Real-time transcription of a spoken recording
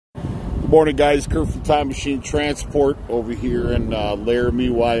Morning, guys. Kurt from Time Machine Transport over here in Laramie,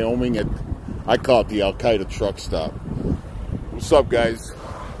 Wyoming. I call it the Al Qaeda truck stop. What's up, guys?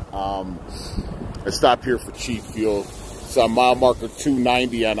 I stopped here for cheap fuel. It's on mile marker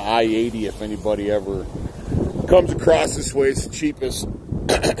 290 on I-80. If anybody ever comes across this way, it's the cheapest.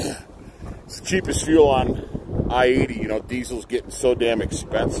 It's the cheapest fuel on I-80. You know, diesel's getting so damn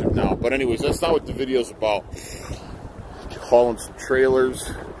expensive now. But anyways, that's not what the video's about. Hauling some trailers.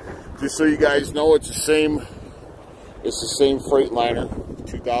 Just so you guys know, it's the same Freightliner,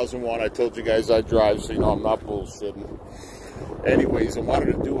 2001. I told you guys I drive, so you know I'm not bullshitting. Anyways, I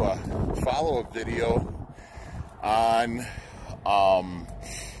wanted to do a follow-up video on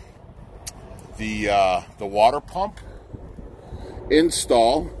the water pump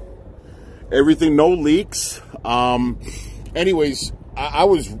install. Everything, no leaks. Anyways, I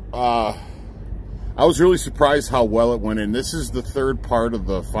was really surprised how well it went in. This is the third part of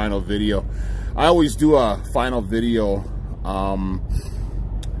the final video. I always do a final video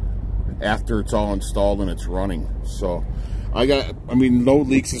after it's all installed and it's running. So I mean, no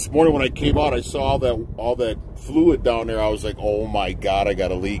leaks. This morning when I came out, I saw all that fluid down there. I was like, oh my God, I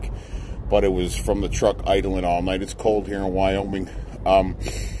got a leak. But it was from the truck idling all night. It's cold here in Wyoming.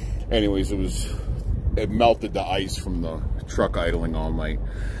 Anyways, it melted the ice from the truck idling all night.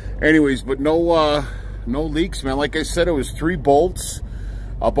 Anyways, but no leaks, man. Like I said, it was 3 bolts,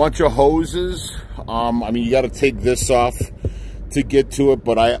 a bunch of hoses. I mean, you got to take this off to get to it,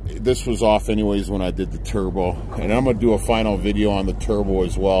 but this was off anyways when I did the turbo, and I'm gonna do a final video on the turbo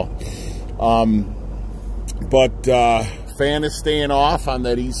as well. But fan is staying off on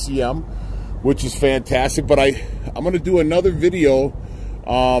that ECM, which is fantastic. But I'm gonna do another video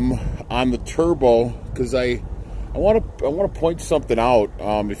on the turbo because I want to point something out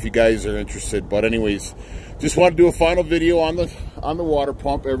if you guys are interested. But anyways, just want to do a final video on the water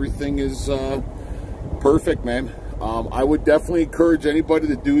pump. Everything is perfect, man. I would definitely encourage anybody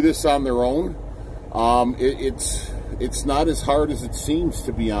to do this on their own. It's not as hard as it seems,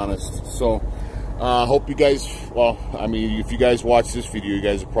 to be honest. So hope you guys, well, I mean, if you guys watch this video, you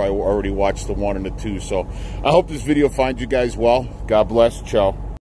guys have probably already watched the 1 and the 2. So I hope this video finds you guys well. God bless. Ciao.